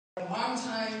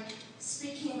time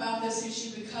speaking about this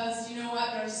issue because, you know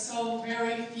what, there's so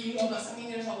very few of us. I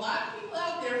mean, there's a lot of people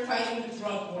out there fighting the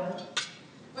drug war,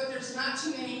 but there's not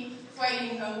too many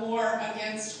fighting the war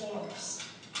against whores.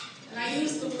 And I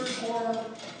use the word whore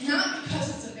not because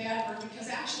it's a bad word, because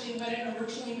actually what it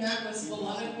originally meant was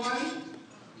beloved one.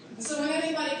 And so when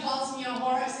anybody calls me a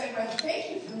whore, I say, well,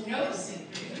 thank you for noticing.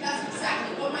 That's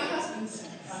exactly what my husband said.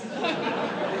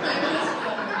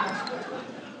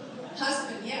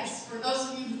 Husband, yes. For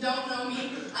those of you who don't know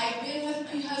me, I've been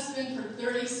with my husband for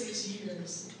 36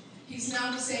 years. He's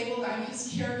now disabled. I'm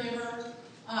his caregiver.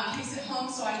 He's at home,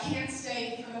 so I can't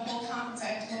stay for the whole conference. I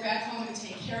have to go back home and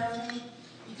take care of him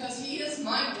because he is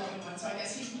my beloved one, so I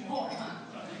guess he's my whore, huh?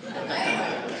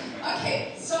 Anyway,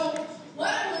 okay, so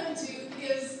what I'm going to do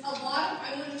is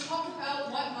I'm going to talk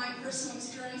about what my personal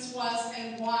experience was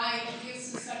and why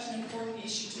this is such an important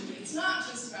issue to me. It's not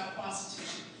just about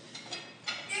prostitution.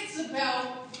 It's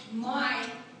about my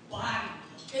body.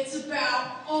 It's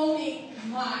about owning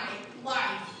my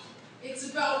life.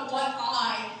 It's about what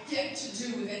I get to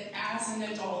do with it as an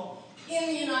adult in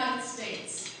the United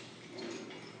States.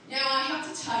 Now, I have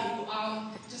to tell you,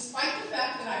 despite the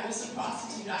fact that I was a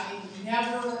prostitute, I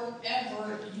never,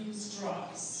 ever used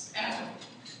drugs, ever.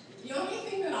 The only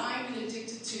thing that I'm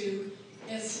addicted to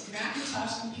is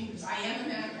Macintosh computers. I am a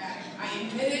Mac addict. I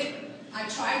admit it. I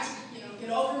try to, get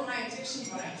over my addiction,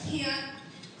 but I can't.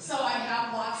 So I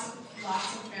have lots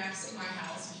of Macs at my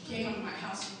house. If you came into my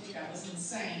house, you'd think I was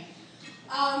insane.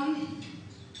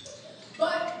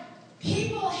 But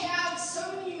people have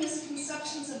so many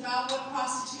misconceptions about what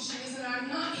prostitution is, and I'm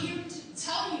not here to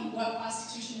tell you what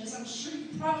prostitution is. I'm sure you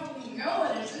probably know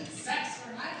it isn't sex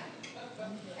for money.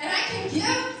 And I can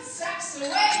give sex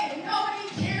away, and nobody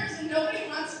cares, and nobody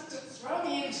wants to throw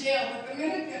me in jail. But the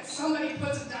minute that somebody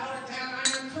puts $1 down,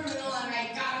 I'm a criminal, and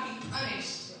I gotta be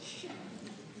punished.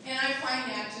 And I find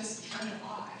that just kind of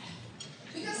odd.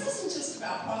 Because this isn't just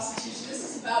about prostitution,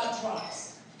 this is about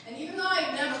drugs. And even though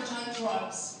I've never done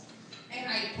drugs, and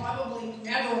I probably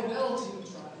never will do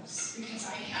drugs, because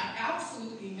I have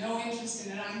absolutely no interest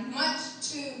in it, I'm much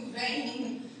too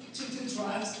vain to do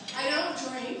drugs. I don't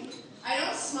drink, I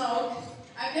don't smoke,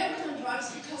 I've never done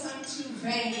drugs because I'm too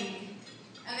vain.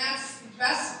 And that's the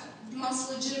best, most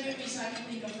legitimate reason I can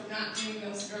think of for not doing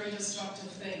those very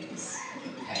destructive things.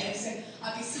 Okay, I said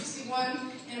I'll be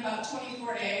 61 in about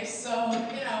 24 days, so,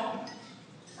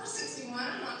 for 61,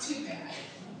 I'm not too bad.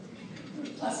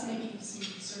 Plus, maybe some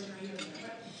surgery or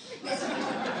whatever.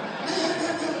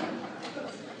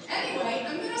 Anyway,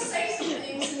 I'm going to say some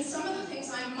things, and some of the things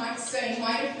I might say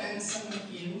might offend some of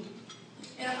you.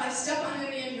 And if I step on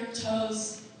any of your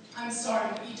toes, I'm sorry,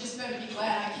 but you just better be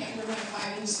glad I can't wear my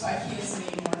 5-inch spike heels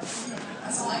anymore.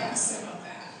 That's all I have to say about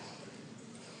that.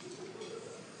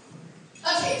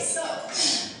 Okay, so,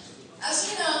 as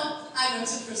you know, I went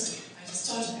to prison. I just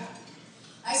told you that.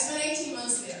 I spent 18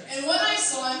 months there. And what I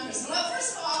saw in prison, well,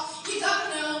 first of all, you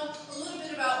got to know a little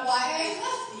bit about why I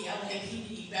left the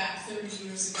LAPD back 30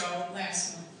 years ago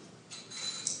last month.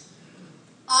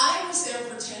 I was there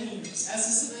for 10 years as a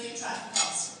civilian traffic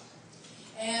officer.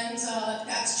 And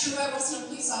that's true, I wasn't a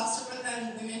police officer, but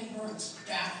then women weren't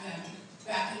back then,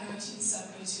 back in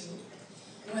 1972,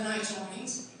 when I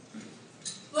joined.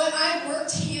 But I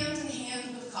worked hand in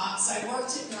hand with cops. I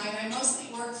worked at night. I mostly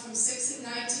worked from 6 at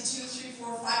night to 2, 3,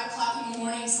 4, 5 o'clock in the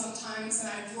morning sometimes, and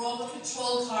I drove a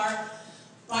patrol car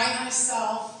by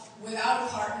myself, without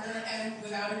a partner, and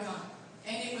without a gun.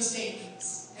 And it was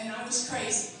dangerous. And I was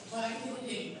crazy, but I did it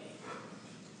anyway.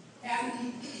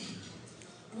 And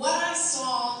what I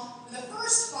saw, the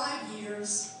first 5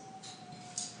 years,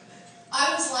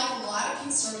 I was like a lot of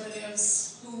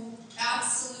conservatives who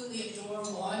absolutely adore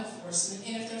law enforcement.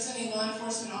 And if there's any law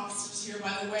enforcement officers here,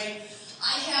 by the way,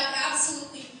 I have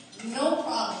absolutely no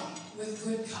problem with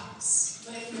good cops.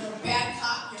 But if you're a bad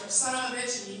cop, you're a son of a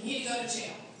bitch, and you need to go to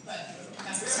jail. But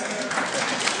that's the story. When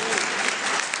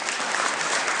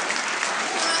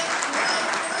I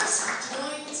first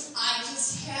joined, I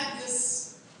just had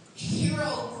this hero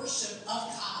worship of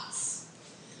cops.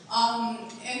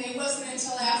 And it wasn't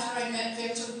until after I met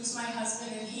Victor, who's my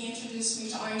husband, and he introduced me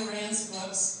to Ayn Rand's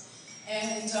books,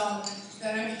 and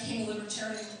then I became a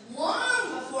libertarian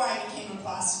long before I became a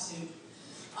prostitute.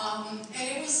 And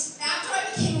it was after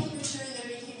I became a libertarian that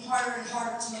it became harder and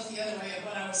harder to look the other way at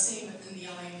what I was seeing within the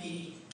LAPD.